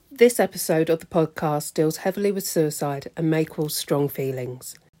This episode of the podcast deals heavily with suicide and may cause strong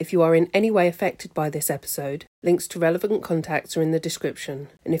feelings. If you are in any way affected by this episode, links to relevant contacts are in the description,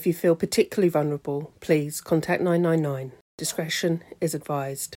 and if you feel particularly vulnerable, please contact 999. Discretion is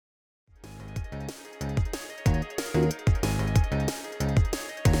advised.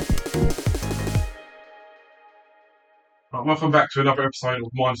 Right, welcome back to another episode of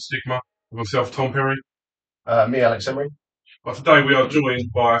Mind Stigma with myself, Tom Perry. Me, Alex Emery. But today we are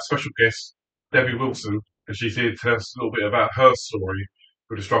joined by a special guest, Debbie Wilson, and she's here to tell us a little bit about her story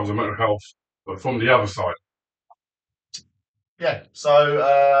with the struggles of mental health, but from the other side. Yeah,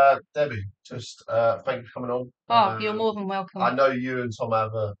 so Debbie, just thank you for coming on. Oh, you're more than welcome. I know you and Tom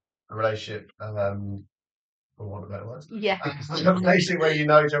have a relationship, for want of better words. Yeah. Basically, where you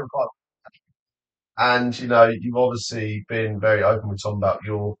know each other quite well. And, you know, you've obviously been very open with Tom about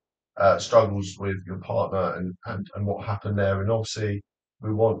your struggles with your partner and what happened there. And obviously,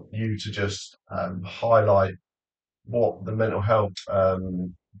 we want you to just highlight what the mental health,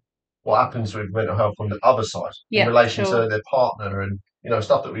 what happens with mental health on the other side in relation to their partner and, you know,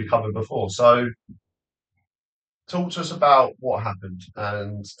 stuff that we've covered before. So talk to us about what happened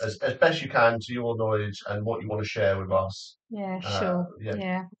and as best you can to your knowledge and what you want to share with us. Yeah, sure.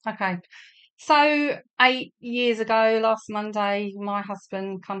 Yeah. Okay. So 8 years ago, last Monday, my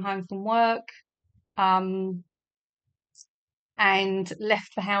husband come home from work, and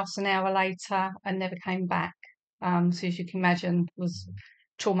left the house an hour later and never came back. So as you can imagine, was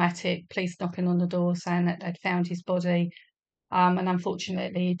traumatic. Police knocking on the door saying that they'd found his body. And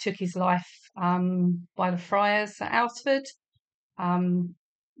unfortunately, he took his life by the friars at Alsford. And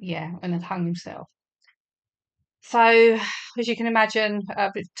had hung himself. So, as you can imagine,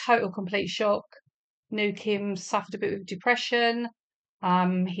 total complete shock. Knew Kim suffered a bit of depression.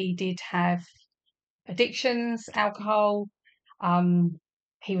 He did have addictions, alcohol.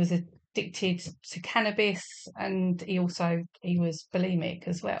 He was addicted to cannabis, and he was bulimic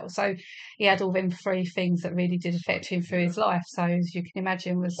as well. So he had all them three things that really did affect him through his life. So as you can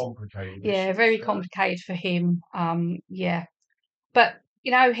imagine, was complicated. Yeah, very complicated for him. But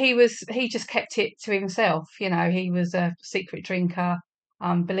you know, he just kept it to himself. You know, he was a secret drinker.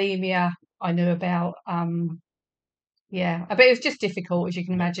 Bulimia I knew about. But it was just difficult, as you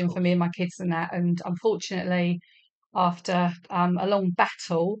can imagine, for me and my kids and that. And unfortunately, after a long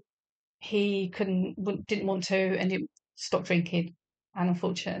battle, he didn't want to, and he stopped drinking. And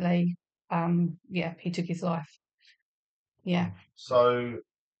unfortunately, he took his life. Yeah. So,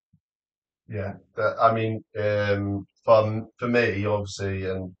 yeah, I mean, for me, obviously,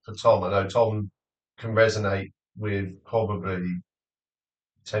 and for Tom, I know Tom can resonate with probably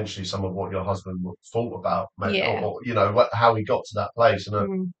potentially some of what your husband thought about, or you know, how he got to that place.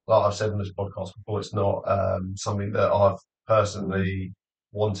 And like I've said in this podcast before, it's not something that I've personally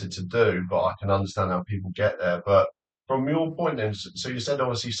wanted to do, but I can understand how people get there. But from your point then, so you said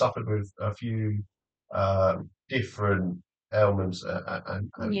obviously you suffered with a few different ailments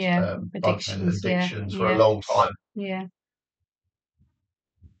and addictions for a long time. Yeah.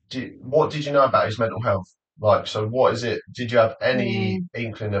 What did you know about his mental health? Like, so what is it? Did you have any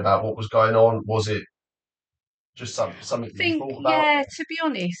inkling about what was going on? Was it just something you thought about? Yeah, to be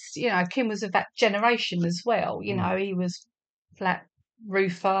honest, you know, Kim was of that generation as well. You know, he was flat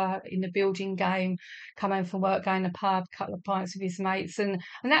roofer in the building game, come home from work, going to the pub, couple of pints with his mates, and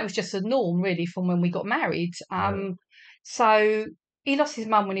that was just a norm really from when we got married. So he lost his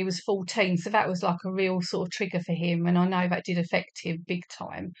mum when he was 14, so that was like a real sort of trigger for him, and I know that did affect him big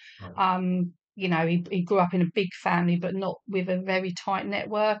time. You know, he grew up in a big family, but not with a very tight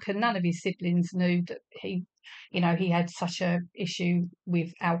network, and none of his siblings knew that he had such a issue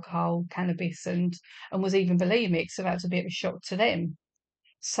with alcohol, cannabis, and was even bulimic. So that was a bit of a shock to them.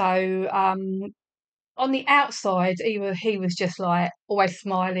 So on the outside, he was just like always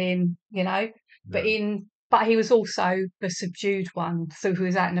smiling, you know, but he was also the subdued one. So he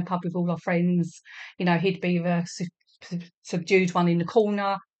was out in the pub with all our friends, you know, he'd be the subdued one in the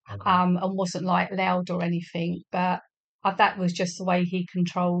corner. And wasn't like loud or anything, but that was just the way he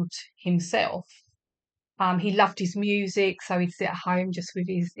controlled himself. He loved his music, so he'd sit at home just with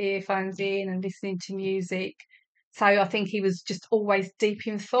his earphones in and listening to music. So I think he was just always deep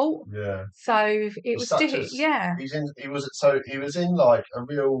in thought. Yeah. So it was he was in like a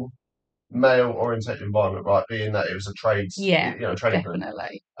real male oriented environment, right? Being that it was a trades, trading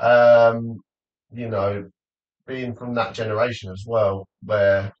definitely. You know, being from that generation as well,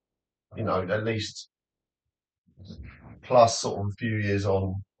 where, you know, at least plus sort of a few years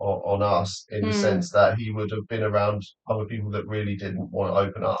on us in the sense that he would have been around other people that really didn't want to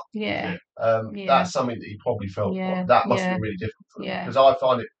open up. Yeah. That's something that he probably felt that must be really difficult for him, because I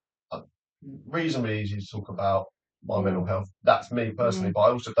find it reasonably easy to talk about my mental health. That's me personally, but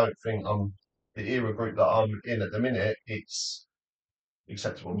I also don't think I'm the era group that I'm in at the minute. It's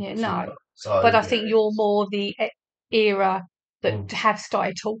acceptable. Yeah, to talk no. about. So But I think you're more the era that Mm. have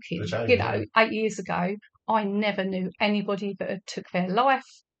started talking. The change, You know, 8 years ago, I never knew anybody that had took their life.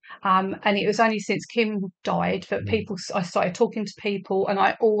 And it was only since Kim died that I started talking to people, and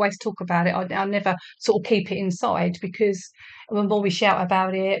I always talk about it. I never sort of keep it inside, because the more we shout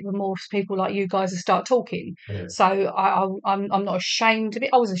about it, the more people like you guys will start talking. Yeah. So I'm not ashamed of it.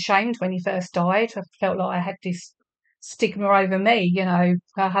 I was ashamed when he first died. I felt like I had this stigma over me. You know,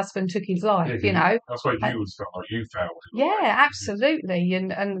 her husband took his life. You know, That's why And- you would felt like you failed. yeah, absolutely.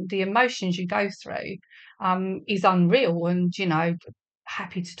 And the emotions you go through is unreal. And, you know,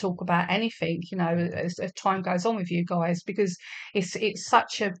 happy to talk about anything, you know, as time goes on with you guys, because it's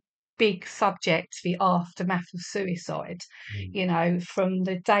such a big subject, the aftermath of suicide, you know, from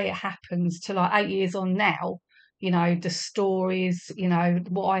the day it happens to like 8 years on now. You know, the stories, you know,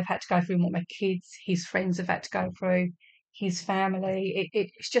 what I've had to go through, and what my kids, his friends have had to go through, his family.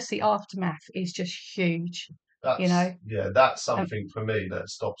 It's just the aftermath is just huge, you know. That's something for me that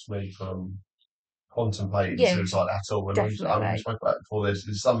stops me from contemplating Yeah, suicide at all. And we definitely. spoke about it before.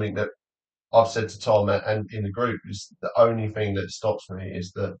 There's something that I've said to Tom and in the group is the only thing that stops me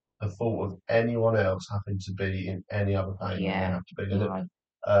is the thought of anyone else having to be in any other pain than they Yeah, have to be. no,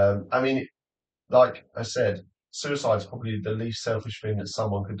 I mean, like I said, suicide is probably the least selfish thing that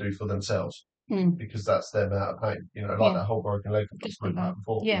someone could do for themselves because that's their amount of pain. You know, like yeah, that whole broken leg that we spoke definitely. about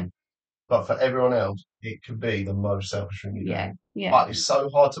before. Yeah, But for everyone else, it could be the most selfish thing you yeah, do. yeah, But it's so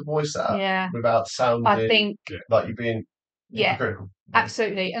hard to voice that yeah. without I sounding think, like you're being yeah, hypocritical.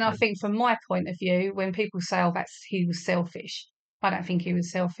 absolutely. And I think from my point of view, when people say, "Oh, that's he was selfish," I don't think he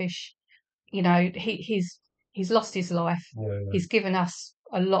was selfish. You know, he's lost his life. Yeah, He's given us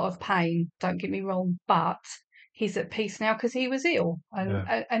a lot of pain. Don't get me wrong, but he's at peace now because he was ill,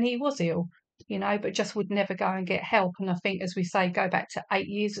 yeah, and he was ill. You know, but just would never go and get help. And I think, as we say, go back to 8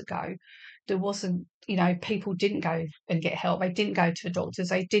 years ago, there wasn't. You know, people didn't go and get help. They didn't go to the doctors.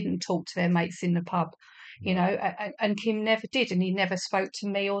 They didn't talk to their mates in the pub. You know, and Kim never did, and he never spoke to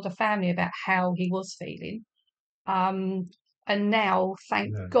me or the family about how he was feeling. Um, and now,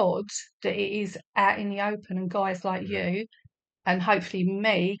 thank yeah. God that it is out in the open, and guys like you and hopefully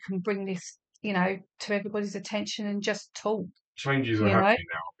me can bring this, you know, to everybody's attention and just talk, Changes are you know? happening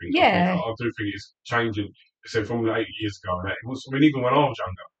now. Yeah, I do think it's changing. So from 8 years ago, and that it was. I mean, even when I was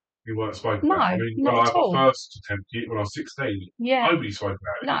younger, we weren't spoken about. I no, mean, when not I at had my all. first attempt when I was 16, Yeah, nobody spoke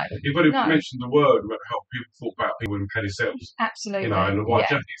about it. no, If anybody no, mentioned the word mental health, people thought about people in penny cells, you know, and absolutely. the white Yeah,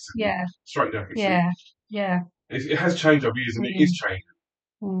 jackets and yeah, straight jackets. yeah, yeah. It has changed over years, and it is Mm, changing.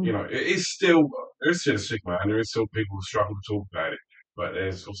 You mm, know, there is still a stigma, and there is still people who struggle to talk about it. But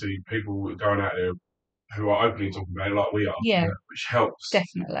there's obviously people going out there who are openly talking about it, like we are, yeah, which helps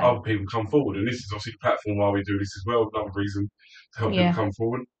definitely. other people come forward. And this is obviously the platform why we do this as well. Another reason to help people Yeah, come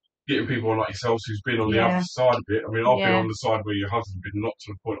forward, getting people on like yourselves who's been on the other yeah, side of it. I mean, I've been yeah, on the side where your husband's been not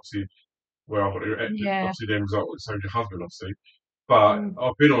to the point, obviously, where I've got yeah, obviously the end result with so your husband, obviously. But mm,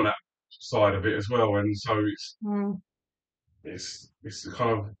 I've been on that side of it as well, and so mm, it's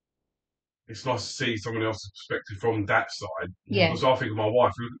kind of it's nice to see someone else's perspective from that side. yeah, Because I think of my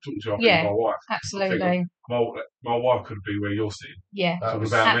wife, talking to you, I think of yeah, my wife. I think of absolutely. my wife could be where you're sitting, Yeah, That talking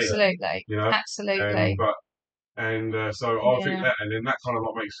was about me, absolutely, you know. And absolutely. but so I think Yeah, that, and then that kind of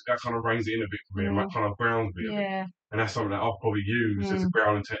like makes that kind of reins it in a bit for me, and that mm, kind of grounds me a bit. yeah, And that's something that I'll probably use as a mm,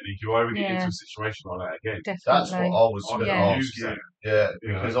 grounding technique if I ever get into yeah, a situation like that again. that's what definitely. I was I going to can Yeah, ask use you. that, Yeah,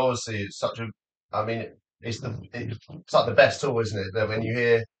 you because know. obviously it's such a. I mean, it's like the best tool, isn't it? That when you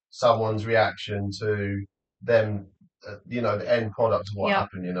hear someone's reaction to them, you know, the end product of what yeah,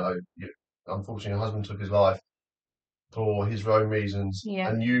 happened. You know, unfortunately, your husband took his life for his own reasons, yeah,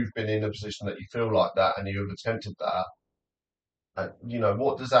 and you've been in a position that you feel like that, and you've attempted that. You know,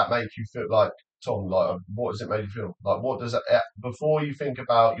 what does that make you feel like, Tom? Like, what does it make you feel? Like, what does it, before you think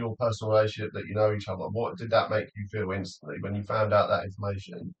about your personal relationship that you know each other, what did that make you feel instantly when you found out that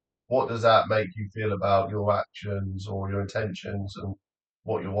information? What does that make you feel about your actions or your intentions and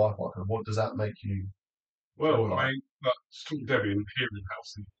what your wife like? And what does that make you feel Well, I like? mean, like, talking to Debbie and hearing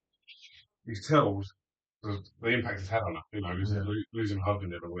how you tell the impact it's had on her, you know, Yeah, losing her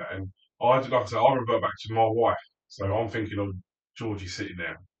husband and all that. And like I said, I revert back to my wife. So I'm thinking of Georgie sitting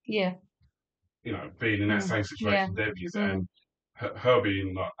there, yeah, you know, being in that mm, same yeah, situation Debbie's, mm, and her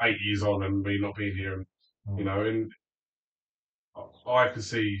being like 8 years on and me not being here, and you mm, know, and I could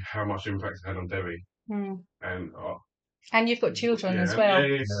see how much impact it had on Debbie, mm, and And you've got children as and, well.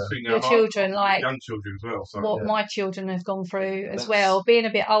 it's the thing Your that children, like young children as well. So what my children have gone through as That's- well, being a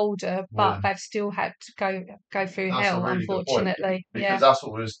bit older, but Yeah. they've still had to go through That's a hell, really good point, unfortunately. because that's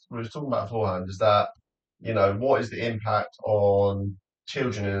what we was talking about beforehand, is that, what is the impact on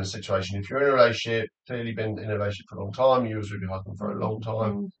children in a situation? If you're in a relationship, clearly been in a relationship for a long time, you was with your husband for a long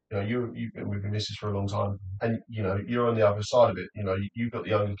time, you've been with your missus for a long time, and, you're on the other side of it, you've got the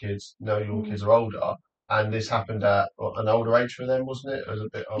younger kids, now your kids are older, and this happened at an older age for them, wasn't it? It was a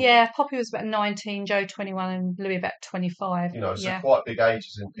bit older. Yeah, Poppy was about 19, Joe 21, and Louis about 25. So quite big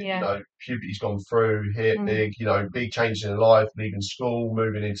ages, and puberty's gone through, hit big, big changes in life, leaving school,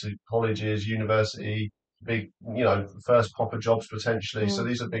 moving into colleges, university, big, first proper jobs potentially. So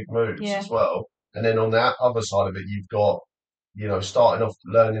these are big moves as well. And then on that other side of it, you've got, starting off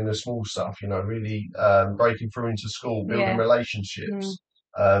learning the small stuff, really breaking through into school, building relationships,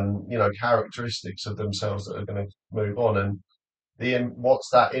 characteristics of themselves that are going to move on, and what's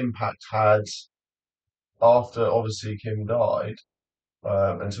that impact had after obviously Kim died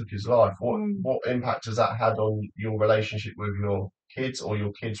and took his life. What impact has that had on your relationship with your kids, or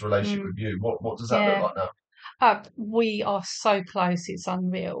your kids' relationship with you? What does that look like now? We are so close; it's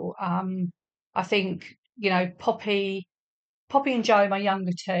unreal. I think Poppy and Joe, my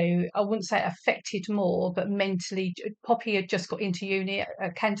younger two, I wouldn't say affected more, but mentally, Poppy had just got into uni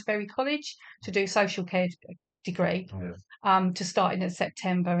at Canterbury College to do social care degree. To start in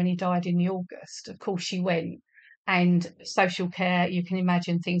September, and he died in the August. Of course, she went, and social care. You can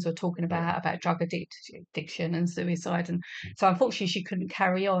imagine things we're talking about drug addiction and suicide, and so unfortunately she couldn't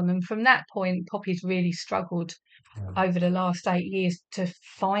carry on. And from that point, Poppy's really struggled over the last 8 years to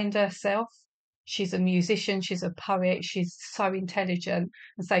find herself. She's a musician, she's a poet, she's so intelligent,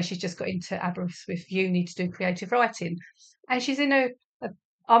 and so she's just got into Aberystwyth Uni to do creative writing, and she's in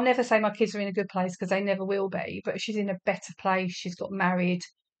I'll never say my kids are in a good place, because they never will be, but she's in a better place. She's got married,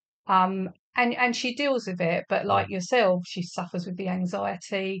 and she deals with it. But like yourself, she suffers with the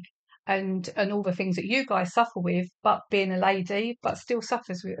anxiety and all the things that you guys suffer with, but being a lady, but still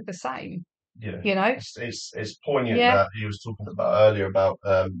suffers with the same. Yeah, it's poignant that he was talking about earlier about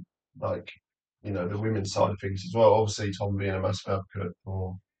the women's side of things as well. Obviously, Tom being a massive advocate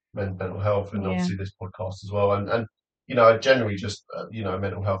for men's mental health, and obviously this podcast as well, and generally just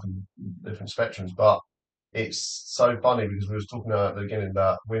mental health and different spectrums. But it's so funny, because we was talking about at the beginning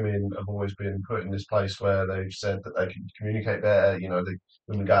that women have always been put in this place where they've said that they can communicate better.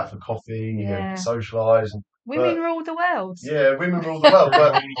 Women go out for coffee and socialise. Women rule the world. Yeah, women rule the world.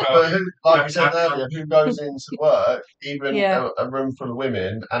 But who, like we said earlier, who goes into work, even a room full of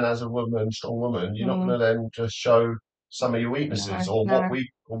women, and as a woman, strong woman, you're not going to then just show some of your weaknesses, or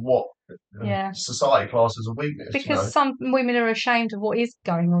what society classes a weakness. Because some women are ashamed of what is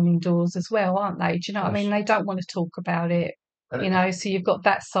going on indoors as well, aren't they? Do you know what I mean? They don't want to talk about it, so you've got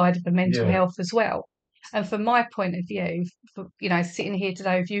that side of the mental health as well. And from my point of view, sitting here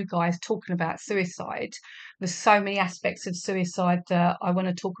today with you guys talking about suicide, there's so many aspects of suicide that I want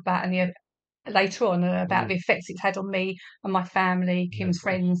to talk about later on, about the effects it's had on me and my family, Kim's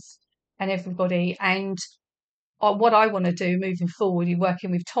friends, and everybody. And what I want to do moving forward in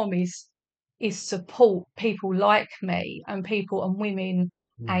working with Tom is support people like me, and people and women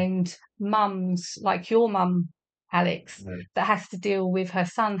and mums like your mum, Alex, that has to deal with her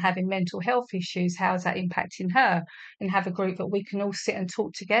son having mental health issues. How's that impacting her? And have a group that we can all sit and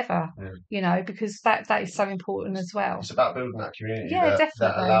talk together, because that is so important as well. It's about building that community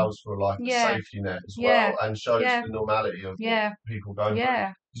that allows for a safety net as well, and shows the normality of what people going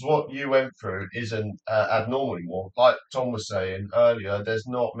through. Because what you went through isn't abnormal anymore. Like Tom was saying earlier, there's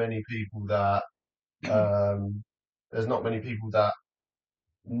not many people that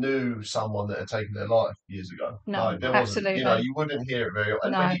knew someone that had taken their life years ago. No, there absolutely. wasn't. You wouldn't hear it very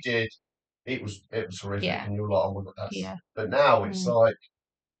often. And when you did, it was horrific, and you were like, "Oh my God, that's." But now it's like,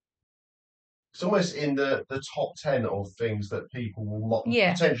 it's almost in the top 10 of things that people will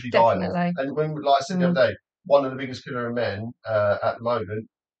potentially die of. And when, like I said the other day, one of the biggest killer of men at the moment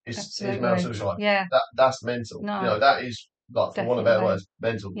is male suicide. That's mental. That is, like, for want of better words,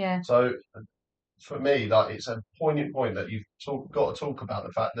 mental. So for me, like, it's a poignant point that you've got to talk about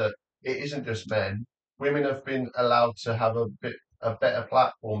the fact that it isn't just men. Women have been allowed to have a better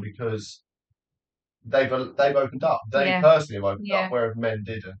platform, because they've opened up. They personally have opened up, whereas men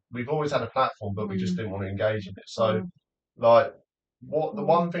didn't. We've always had a platform, but we just didn't want to engage in it. So, like, the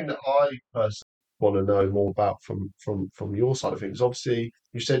one thing that I personally want to know more about from your side of things, obviously,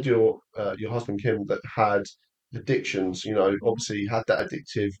 you said your husband Kim that had addictions. Obviously had that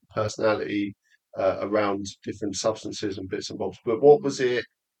addictive personality around different substances and bits and bobs. But what was it?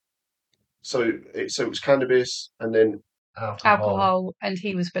 So it was cannabis, and then alcohol, and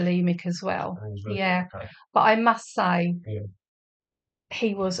he was bulimic as well. Yeah. Okay. But I must say, Yeah.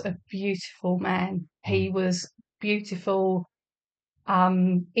 he was a beautiful man. He Mm. was beautiful,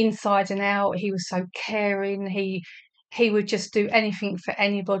 inside and out. He was so caring. He would just do anything for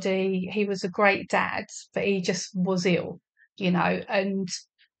anybody. He was a great dad, but he just was ill, and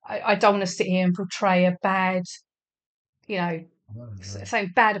I don't want to sit here and portray a bad,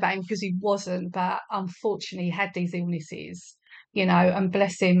 saying bad about him, because he wasn't, but unfortunately he had these illnesses, and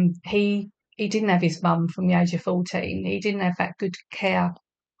bless him, he didn't have his mum from the age of 14. He didn't have that good care.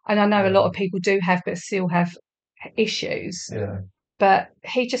 And I know a lot of people do have, but still have issues. Yeah. But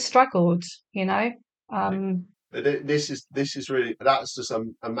he just struggled, Um, But this is really, that's just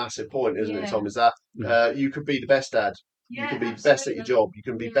a massive point, isn't it, Yeah. Tom? Is that you could be the best dad, you can be best at your job, you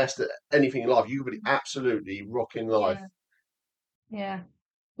can be best at anything in life, you could be absolutely rocking life. Yeah.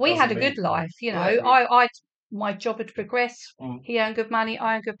 We Doesn't had a good mean- life, Yeah. my job had progressed. He earned good money,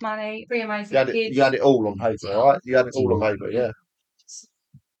 I earned good money. 3 amazing kids. You had it all on paper, right? You had it all on paper, yeah.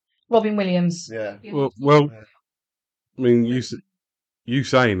 Robin Williams. Yeah. Well, I mean, you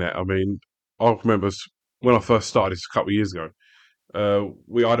saying that, I mean, I remember when I first started this a couple of years ago,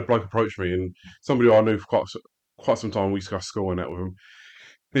 I had a bloke approach me, and somebody I knew for quite some time. We used to go to school and that with him.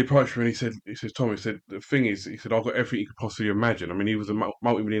 He approached me and he said, Tom, he said, the thing is, he said, I've got everything you could possibly imagine. I mean, he was a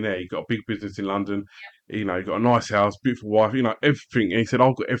multi-millionaire. He got a big business in London. He got a nice house, beautiful wife, everything. And he said,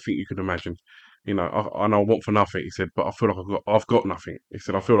 I've got everything you could imagine. And I want for nothing. He said, but I feel like I've got nothing. He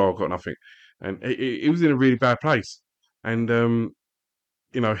said, I feel like I've got nothing. And he was in a really bad place. And,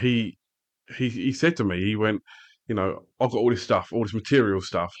 he said to me, he went, I've got all this stuff, all this material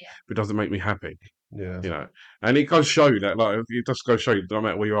stuff, but it doesn't make me happy. Yeah. And it goes show you that, like, it does go show you, no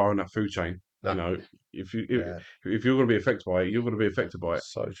matter where you are in that food chain, No. if you're going to be affected by it, you're going to be affected by it.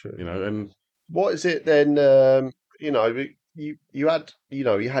 So true. And what is it then? You had, he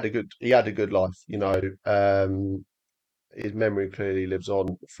had a good life. His memory clearly lives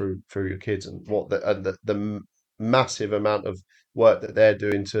on through your kids, and the massive amount of work that they're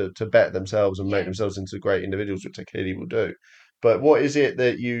doing to better themselves and make themselves into great individuals, which they clearly will do. But what is it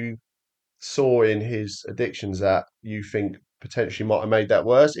that you saw in his addictions that you think potentially might have made that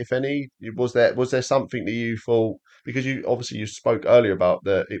worse, if any? Was there something that you thought, because you spoke earlier about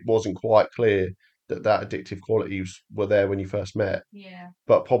that it wasn't quite clear that addictive qualities were there when you first met,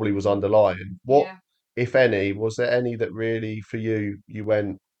 but probably was underlying. What, if any, was there any that really for you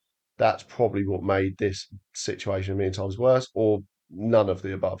went, that's probably what made this situation a million times worse, or none of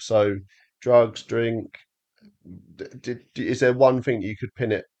the above? So drugs, drink, is there one thing you could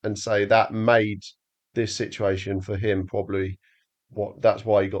pin it and say that made this situation for him probably that's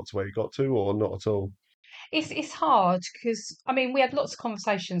why he got to where he got to, or not at all? It's hard because, I mean, we had lots of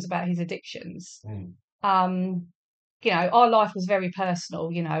conversations about his addictions. Our life was very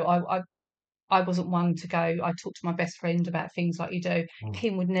personal. I wasn't one to go. I talked to my best friend about things like you do.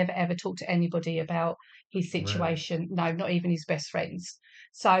 Kim would never ever talk to anybody about his situation. No, not even his best friends.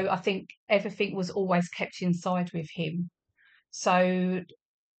 So I think everything was always kept inside with him. So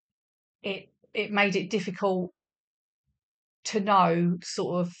it made it difficult to know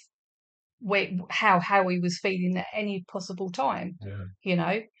sort of how he was feeling at any possible time.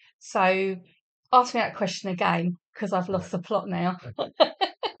 So ask me that question again, because I've lost the plot now.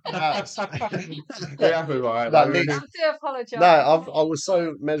 I do apologise. No, I was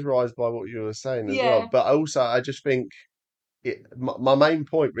so mesmerised by what you were saying as well. But also, I just think my main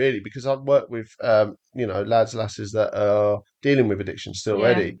point really, because I've worked with lasses that are dealing with addiction still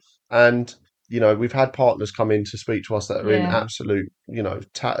already, and we've had partners come in to speak to us that are in absolute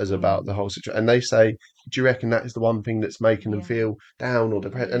tatters about the whole situation, and they say, "Do you reckon that is the one thing that's making them feel down or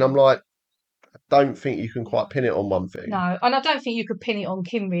depressed?" And I'm like, I don't think you can quite pin it on one thing. No, and I don't think you could pin it on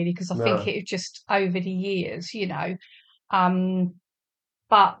Kim really, because I think it just over the years,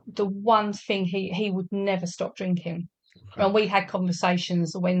 but the one thing, he would never stop drinking. And we had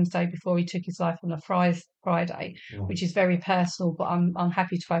conversations the Wednesday before he took his life on a Friday, which is very personal, but I'm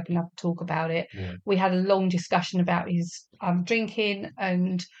happy to open up and talk about it. We had a long discussion about his drinking,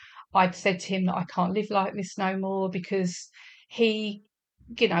 and I'd said to him that I can't live like this no more, because we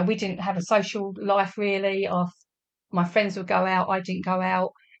didn't have a social life really. My friends would go out, I didn't go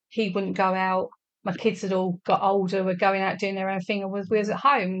out, he wouldn't go out. My kids had all got older, were going out doing their own thing, and we was at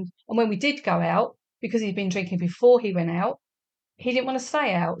home. And when we did go out, because he'd been drinking before he went out, he didn't want to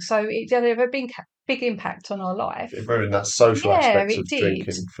stay out. So it had a big impact on our life. It ruined that social aspect of drinking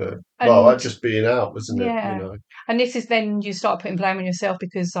just being out, wasn't it? And this is then you start putting blame on yourself,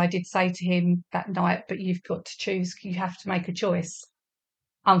 because I did say to him that night, but you've got to choose. You have to make a choice.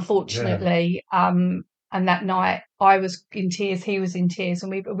 Unfortunately, And that night, I was in tears, he was in tears,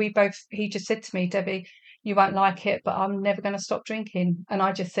 and we both. He just said to me, Debbie, you won't like it, but I'm never going to stop drinking. And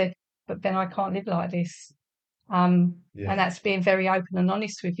I just said, but then I can't live like this. And that's being very open and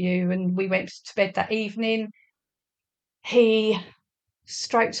honest with you. And we went to bed that evening. He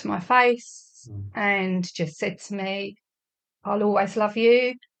stroked my face and just said to me, I'll always love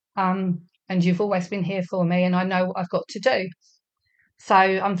you. And you've always been here for me, and I know what I've got to do. So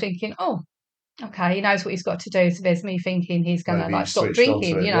I'm thinking, oh, okay, he knows what he's got to do. So there's me thinking he's going to Maybe stop switched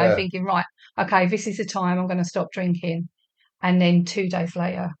onto drinking, it, thinking, right, okay, this is the time I'm going to stop drinking. And then 2 days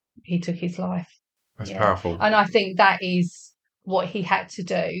later, he took his life. That's powerful. And I think that is what he had to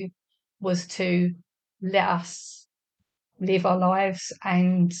do, was to let us live our lives,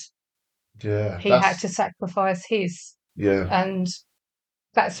 and he had to sacrifice his. And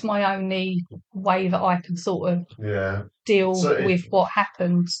that's my only way that I can sort of deal with what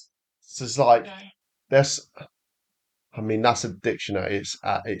happened. So it's like, that's addiction at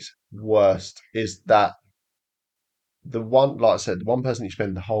its worst, is that the one, like I said, the one person you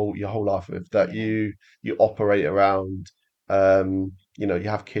spend your whole life with, that you operate around, you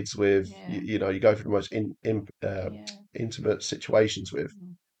have kids with, you go through the most intimate situations with,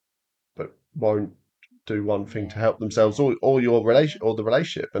 but won't do one thing to help themselves or your relation or the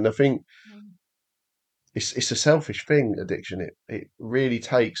relationship. And I think it's a selfish thing, addiction. It really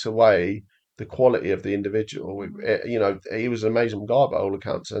takes away the quality of the individual. He was an amazing guy by all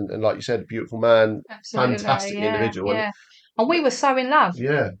accounts, and like you said, a beautiful man, fantastic individual. And we were so in love.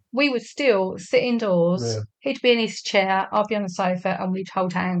 Yeah. We would still sit indoors. Yeah. He'd be in his chair, I'd be on the sofa, and we'd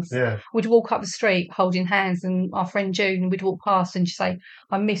hold hands. Yeah. We'd walk up the street holding hands, and our friend June, we'd walk past and she'd say,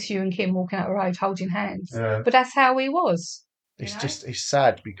 I miss you and Kim walking up the road holding hands. Yeah. But that's how he was. It's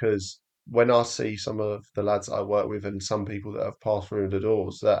sad, because when I see some of the lads I work with and some people that have passed through the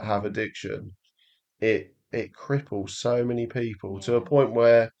doors that have addiction, it cripples so many people to a point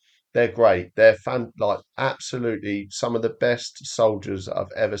where they're great. They're absolutely some of the best soldiers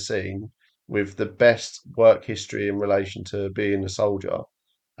I've ever seen, with the best work history in relation to being a soldier,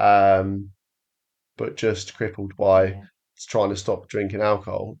 but just crippled by trying to stop drinking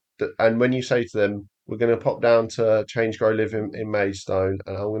alcohol. And when you say to them, we're going to pop down to Change Grow Live in Maidstone,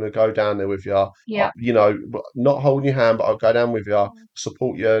 and I'm going to go down there with you, not holding your hand, but I'll go down with you,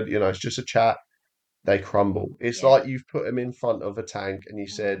 support you, it's just a chat. They crumble. It's like you've put them in front of a tank and you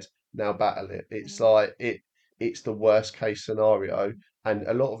said, now battle it. It's like it's the worst case scenario. And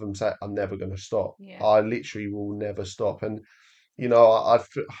a lot of them say, I'm never going to stop. I literally will never stop. And, I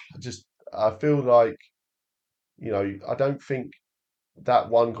feel like, I don't think that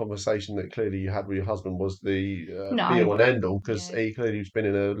one conversation that clearly you had with your husband was the be all and end all, because he clearly has been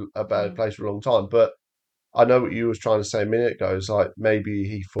in a bad place for a long time. But I know what you was trying to say a minute ago. It's like, maybe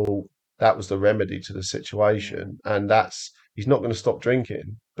he thought that was the remedy to the situation, and he's not going to stop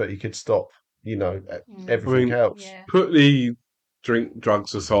drinking, but he could stop, everything else. Put the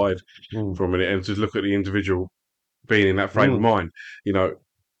drugs aside for a minute and just look at the individual being in that frame of mind.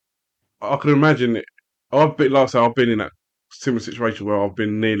 I can imagine it. I've been in that similar situation where I've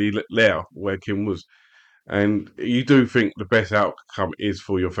been nearly there where Kim was. And you do think the best outcome is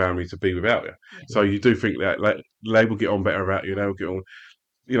for your family to be without you. So you do think that they will get on better without you. They'll get on.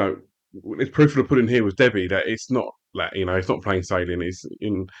 It's proof of the pudding here with Debbie that it's not it's not plain sailing. It's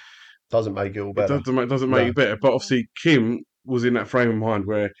doesn't make it all better. It doesn't make it better. But obviously, Kim was in that frame of mind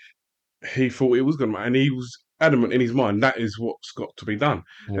where he thought it was going to, and he was adamant in his mind that is what's got to be done.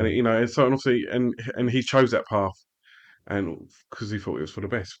 And and so obviously, and he chose that path, and because he thought it was for the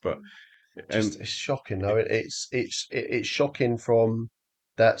best. But it's shocking though. It's shocking from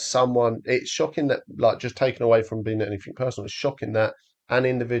that someone. It's shocking that, like, just taken away from being anything personal. It's shocking that an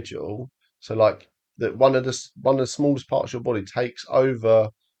individual, so like that one of the smallest parts of your body takes over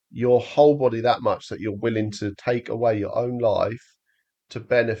your whole body that much that you're willing to take away your own life to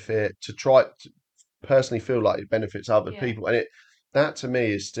benefit, to try to personally feel like it benefits other people. And that to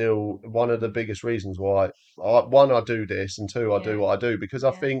me is still one of the biggest reasons why I do this, and two, I do what I do, because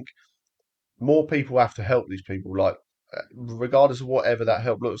I think more people have to help these people. Like, regardless of whatever that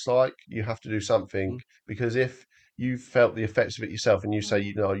help looks like, you have to do something, because if you've felt the effects of it yourself and you say,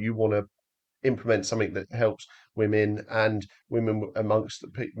 you want to implement something that helps women and women amongst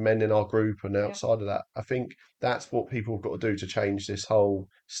the men in our group and outside of that, I think that's what people have got to do to change this whole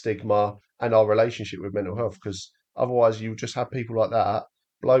stigma and our relationship with mental health. Because otherwise you just have people like that,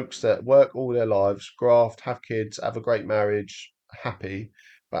 blokes that work all their lives, graft, have kids, have a great marriage, happy,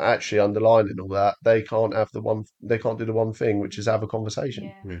 but actually underlining all that, they can't do the one thing, which is have a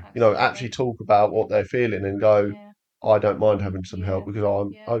conversation. Actually talk about what they're feeling and go, I don't mind having some help because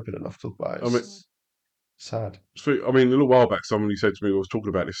I'm open enough to talk about it. Sad. So, I mean, a little while back, somebody said to me, I was talking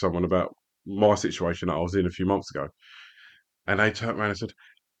about this, someone about my situation that I was in a few months ago, and they turned around and said,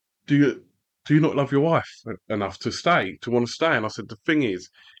 do you not love your wife enough to want to stay? And I said, the thing is,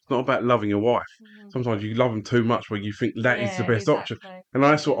 it's not about loving your wife. Sometimes you love them too much where you think that is the best option. And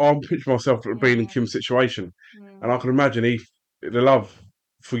that's what I'm picturing myself being in Kim's situation. And I can imagine the love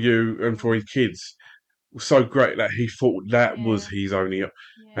for you and for his kids was so great that he thought that was his only.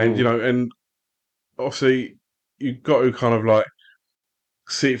 And, you know, and obviously you've got to kind of like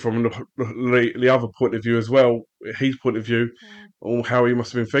see it from the other point of view as well, his point of view, or how he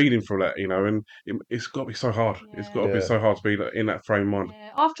must have been feeling for that, you know. And it's got to be so hard. It's got to be so hard to be in that frame of mind.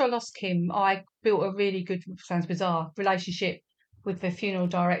 Yeah. After I lost Kim, I built a really good, sounds bizarre, relationship with the funeral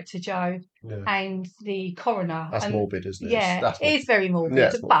director, Joe, and the coroner. That's morbid, isn't it? Yeah, it is very morbid,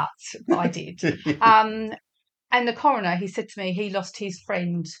 Yeah, but I did. And the coroner, he said to me, he lost his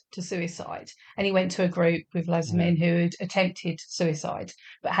friend to suicide, and he went to a group with loads of men who had attempted suicide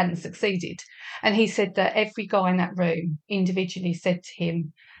but hadn't succeeded. And he said that every guy in that room individually said to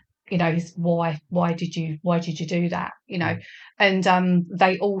him, you know, why did you do that, you know? And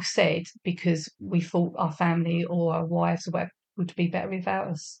they all said, because we thought our family or our wives or whatever would be better without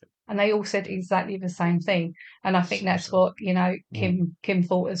us. And they all said exactly the same thing. And I think that's what, you know, Kim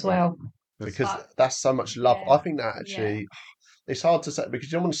thought as well. Because that's so much love. I think that actually, it's hard to say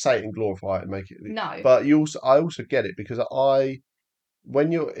because you don't want to say it and glorify it and make it. No. But I also get it because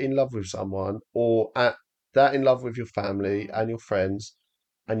when you're in love with someone or in love with your family and your friends,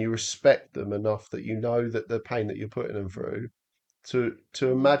 and you respect them enough that you know that the pain that you're putting them through, to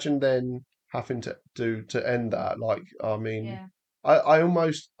imagine then having to end that, like, I mean, I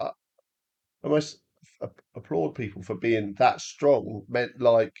almost applaud people for being that strong. Meant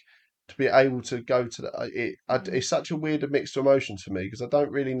like to be able to go to that. It's such a weird mixed emotion to me because I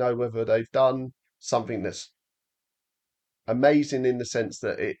don't really know whether they've done something that's amazing in the sense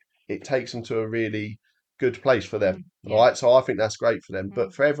that it takes them to a really good place for them, right? So I think that's great for them,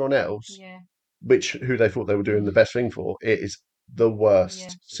 but for everyone else, who they thought they were doing the best thing for, it is the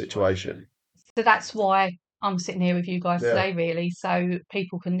worst situation. So that's why I'm sitting here with you guys today, really, so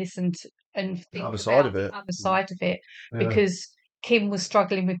people can listen to and think The other about side of it. the other side of it, because Kim was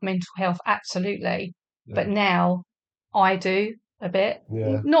struggling with mental health, absolutely, but now I do a bit,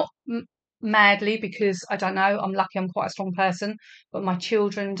 not madly, because I don't know, I'm lucky, I'm quite a strong person, but my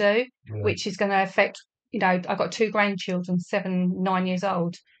children do, which is going to affect, you know, I've got 2 grandchildren, 7, 9 years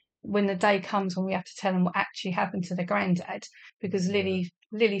old. When the day comes when we have to tell them what actually happened to their granddad, because Lily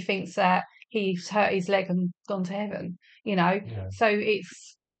thinks that he's hurt his leg and gone to heaven, you know. So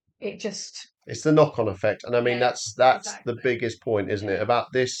it's the knock-on effect, and I mean that's the biggest point, isn't it, about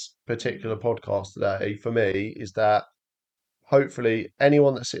this particular podcast today for me, is that hopefully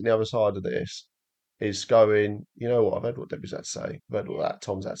anyone that's sitting the other side of this is going, you know what, I've heard what Debbie's had to say, I've heard what that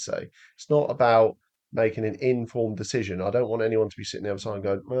Tom's had to say. It's not about making an informed decision. I don't want anyone to be sitting the other side and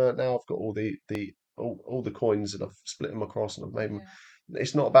going, well, now I've got all the coins and I've split them across and I've made them.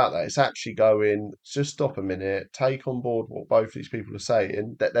 It's not about that. It's actually going, just stop a minute, take on board what both these people are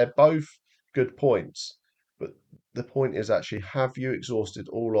saying, that they're both good points. But the point is actually, have you exhausted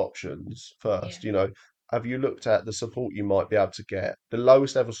all options first? You know, have you looked at the support you might be able to get, the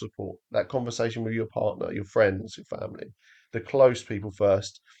lowest level support, that conversation with your partner, your friends, your family, the close people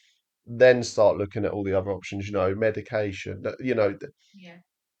first, then start looking at all the other options, you know, medication, you know,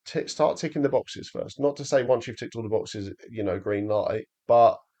 start ticking the boxes first. Not to say once you've ticked all the boxes, you know, green light,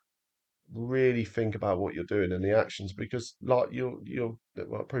 but really think about what you're doing and the actions, because like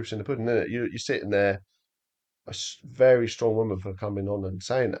well, proof's in the pudding, isn't it? You're sitting there, very strong woman for coming on and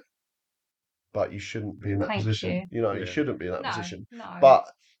saying that, but you shouldn't be in that position. You know, you shouldn't be in that position. But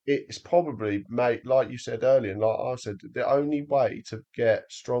it's probably, mate, like you said earlier, and like I said, the only way to get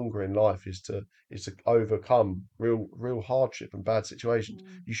stronger in life is to overcome real hardship and bad situations.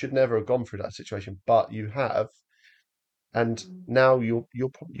 You should never have gone through that situation, but you have, and now your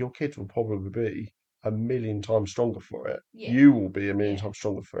kids will probably be a million times stronger for it. You will be a million times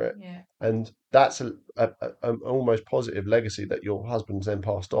stronger for it, and that's an almost positive legacy that your husband's then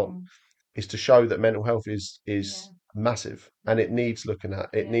passed on. Is to show that mental health is massive and it needs looking at.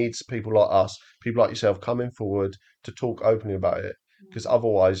 It needs people like us, people like yourself, coming forward to talk openly about it, because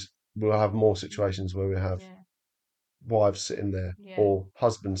otherwise we'll have more situations where we have wives sitting there or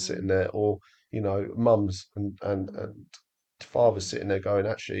husbands sitting there, or, you know, mums and fathers sitting there going,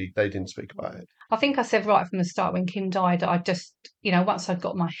 actually they didn't speak about it. I think I said right from the start when Kim died, I just, you know, once I'd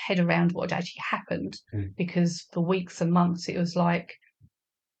got my head around what had actually happened, because for weeks and months it was like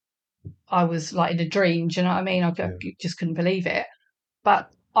I was like in a dream. Do you know what I mean? I just couldn't believe it. But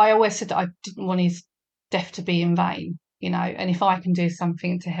I always said that I didn't want his death to be in vain, and if I can do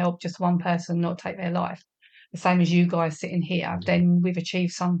something to help just one person not take their life, the same as you guys sitting here, then we've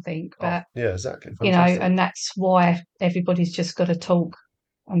achieved something. But yeah, exactly. Fantastic. and that's why everybody's just got to talk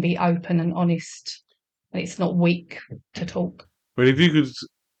and be open and honest. And it's not weak to talk. But if you could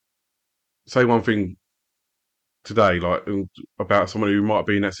say one thing today, like about somebody who might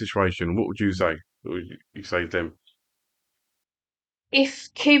be in that situation, what would you say? What would you say to them? If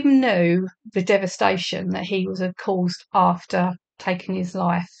Kim knew the devastation that he was caused after taking his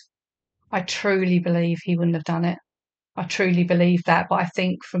life, I truly believe he wouldn't have done it. I truly believe that. But I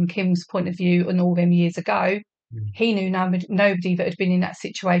think from Kim's point of view, and all them years ago, he knew nobody that had been in that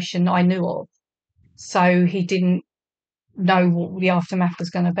situation I knew of. So he didn't know what the aftermath was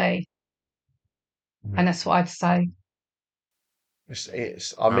going to be. And that's what I'd say.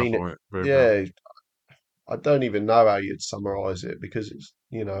 I mean, Powerful, very yeah, I don't even know how you'd summarize it because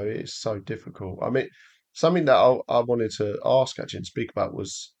it's so difficult. I mean, something that I wanted to ask actually and speak about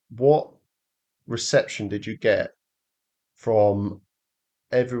was what reception did you get from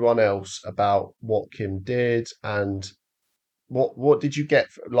everyone else about what Kim did, and what did you get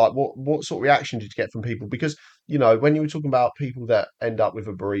like what sort of reaction did you get from people? Because when you were talking about people that end up with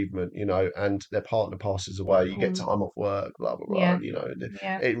a bereavement, and their partner passes away, you get time off work, blah blah blah, Yeah. and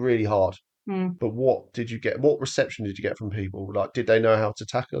Yeah. it's really hard. Mm. But what did you get? What reception did you get from people? Like, did they know how to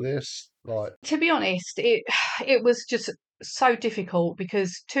tackle this? Like, To be honest, it was just so difficult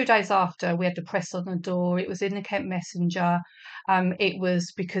because 2 days after we had the press on the door. It was in the Kent Messenger. It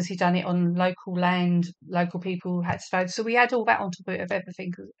was because he'd done it on local land. Local people had to vote, so we had all that on top of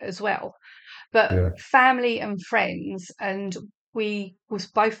everything as well. yeah, But family and friends, and we was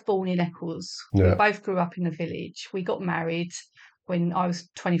both born in Eccles. We yeah, both grew up in the village. We got married when I was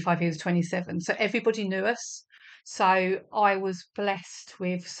 25, he was 27. So everybody knew us. So I was blessed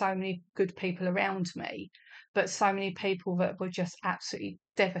with so many good people around me, but so many people that were just absolutely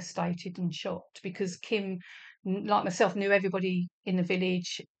devastated and shocked because Kim, like myself, knew everybody in the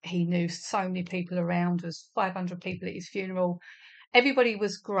village. He knew so many people around. There was 500 people at his funeral. Everybody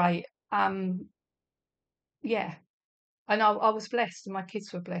was great. Yeah. And I was blessed, and my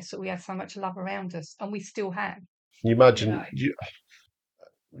kids were blessed that we had so much love around us, and we still have. you imagine you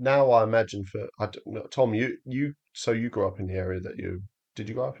now. I imagine for I don't know, Tom, so you grew up in the area that you did.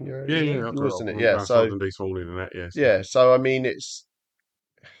 You grow up in the area? Yeah, I grew up Wasn't it? Yeah. around So Southern East Malling and that, yes. yeah. So I mean, it's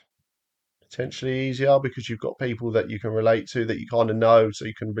potentially easier because you've got people that you can relate to that you kind of know, so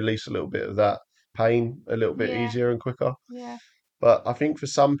you can release a little bit of that pain a little bit Yeah. easier and quicker. Yeah. But I think for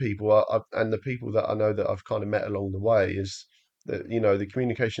some people, and the people that I know that I've kind of met along the way, is that the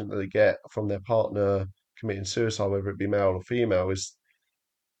communication that they get from their partner committing suicide, whether it be male or female,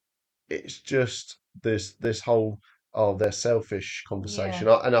 it's just this whole they're selfish Yeah. conversation.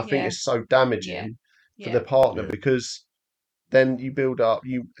 And I think Yeah. it's so Yeah. damaging for Yeah. their partner Yeah. because then it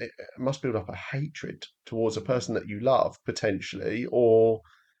must build up a hatred towards a person that you love potentially, or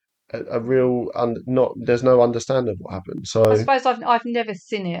a real not there's no understanding of what happened. I So suppose I've never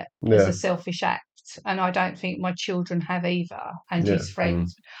seen it as a yeah, selfish act, and I don't think my children have either. And yeah, his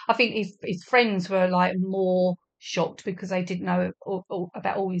friends, I think his friends were like more shocked because they didn't know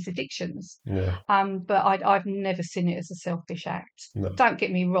about all his addictions. yeah. But I've never seen it as a selfish act. No. Don't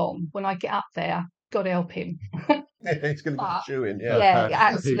get me wrong. When I get up there, God help him. He's going to get But chewing, yeah. yeah,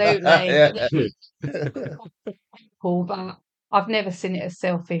 absolutely. Yeah. Cool, but I've never seen it as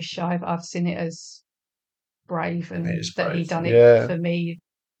selfish. I've seen it as brave, It and is that he brave. done it Yeah. for me,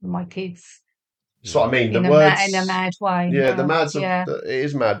 my kids, So I mean, the in a words, mad way. yeah, the mads of Yeah, it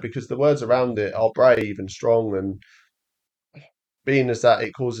is mad because the words around it are brave and strong, and being as that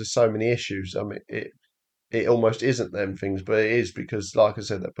it causes so many issues. I mean, it almost isn't them things, but it is because, like I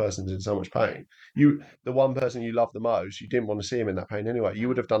said, that person's in so much pain. The one person you love the most, you didn't want to see him in that pain anyway. You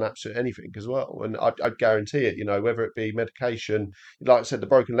would have done absolutely anything as well, and I'd guarantee it. Whether it be medication, like I said, the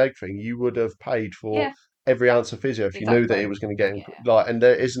broken leg thing, you would have paid for yeah, every ounce of physio if you knew that it exactly. was going to get him. Yeah, Like, and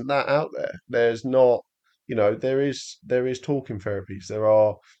there isn't that out there. There's not. There is talking therapies. There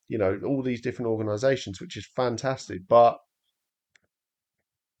are all these different organisations, which is fantastic, but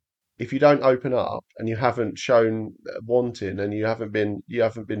if you don't open up and you haven't shown wanting and you haven't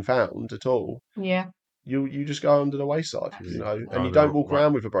been found at all, yeah, you just go under the wayside, and you Under don't walk right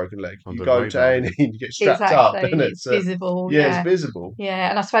around with a broken leg. You under the go to radar. A&E and you get strapped up, exactly. and It's visible. yeah, it's Yeah, visible. yeah.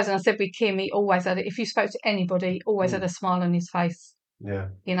 And I suppose, and I said with Kim, he always had it. If you spoke to anybody, always had Mm, a smile on his face. yeah,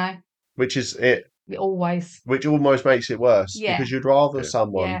 You know, which is it. always. Which almost makes it worse Yeah, because you'd rather Yeah.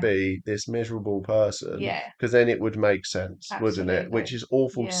 someone yeah, be this miserable person yeah. because then it would make sense, wouldn't it? Which Absolutely. is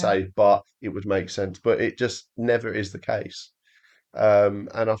awful to Yeah, say, but it would make sense. But it just never is the case. And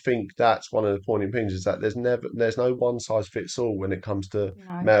I think that's one of the poignant things, is that there's no one size fits all when it comes to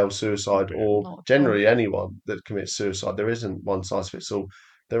No, male suicide, or not at all. generally anyone that commits suicide. There isn't one size fits all.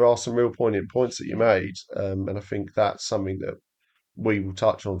 There are some real poignant points that you Yeah. made, and I think that's something that we will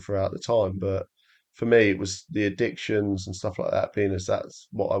touch on throughout the time. But for me, it was the addictions and stuff like that, being as that's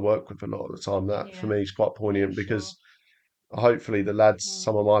what I work with a lot of the time. That for Yeah. me is quite Yeah, poignant, sure. because hopefully the lads,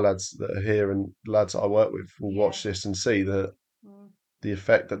 some of Mm. my lads that are here and lads that I work with, will Yeah. watch this and see that Mm. the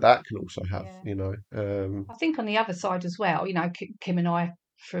effect that that can also have, Yeah. you know. I think on the other side as well, you know, Kim and I,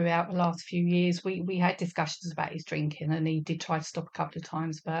 throughout the last few years, we had discussions about his drinking, and he did try to stop a couple of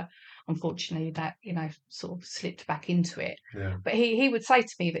times, but unfortunately that, you know, sort of slipped back into it. Yeah. But he would say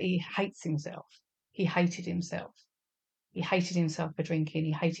to me that he hates himself. He hated himself. He hated himself for drinking.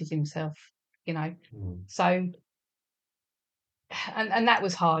 He hated himself, you know. Mm. So, and that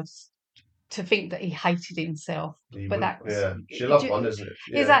was hard to think that he hated himself. He But would, that was yeah. She loved one, isn't it?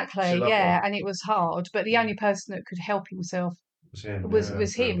 Yeah, she exactly, loved one. yeah, and it was hard. But the only person that could help himself It's him, was yeah.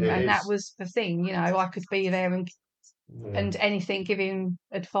 was him, It and that is. was the thing. You know, I could be there Yeah, and anything, give him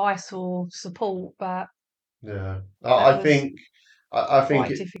advice or support, but yeah. that I was think, I think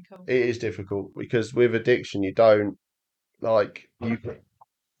quite difficult. it is difficult, because with addiction, you don't, like, you,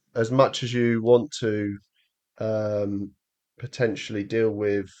 as much as you want to um, potentially deal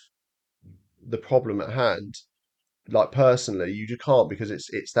with the problem at hand, like personally, you just can't, because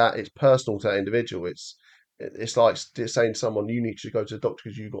it's personal to that individual. It's like saying to someone, you need to go to the doctor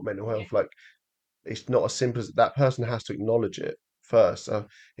because you've got mental Yeah, health. Like, it's not as simple as that. Person has to acknowledge it first.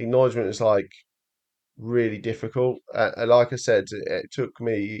 Acknowledgement is like really difficult. And like I said, it took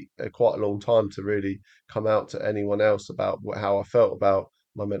me quite a long time to really come out to anyone else about how I felt about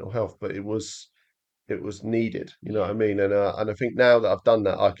my mental health, but it was needed. You know what yeah, I mean? And I think now that I've done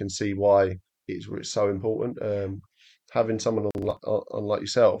that, I can see why it's so important. yeah, Having someone on like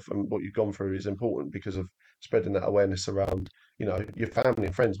yourself and what you've gone through is important, because of spreading that awareness around, you know, your family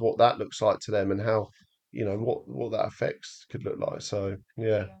and friends, what that looks like to them, and how, you know, what that effects could look like. So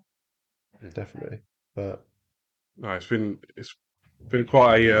yeah, yeah. definitely. But No, it's been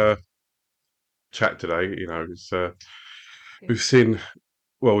quite a chat today. You know, Good. we've seen,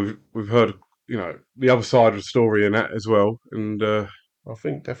 well, we've heard, you know, the other side of the story in that as well, and I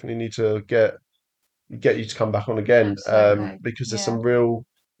think definitely need to get you to come back on again, Absolutely. because there's Yeah. some real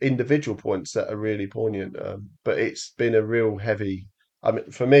individual points that are really poignant. Mm. But it's been a real heavy. I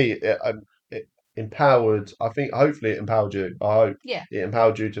mean, for me, it empowered. I think hopefully it empowered you. I hope Yeah. it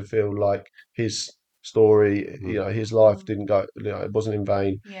empowered you to feel like his story, you know, his life Mm. didn't go. You know, it wasn't in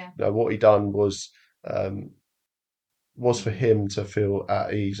vain. Yeah. You know, what he done um, was for Mm. him to feel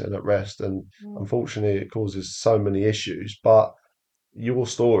at ease and at rest. And Mm. unfortunately, it causes so many issues. But your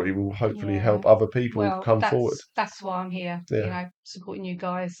story will hopefully Yeah. help other people Well, come forward. that's why I'm here, you Yeah, know, supporting you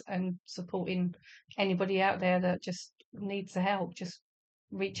guys and supporting anybody out there that just needs the help. Just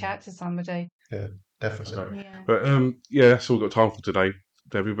reach out to somebody. yeah, definitely. so. Yeah. But yeah, that's all we've got time for today,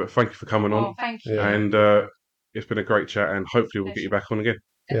 Debbie. But thank you for coming on, Oh, thank Yeah. you. and it's been a great chat, and hopefully we'll get you Pleasure. back on again.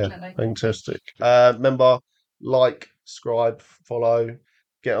 Yeah, Definitely. Thank you. fantastic. Remember, like, subscribe, follow,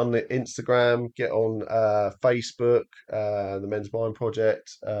 get on the Instagram, get on Facebook, the Men's Mind Project.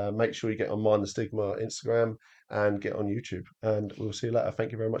 Make sure you get on Mind the Stigma Instagram, and get on YouTube. And we'll see you later.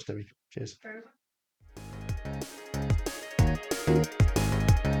 Thank you very much, Debbie. Cheers. Very well.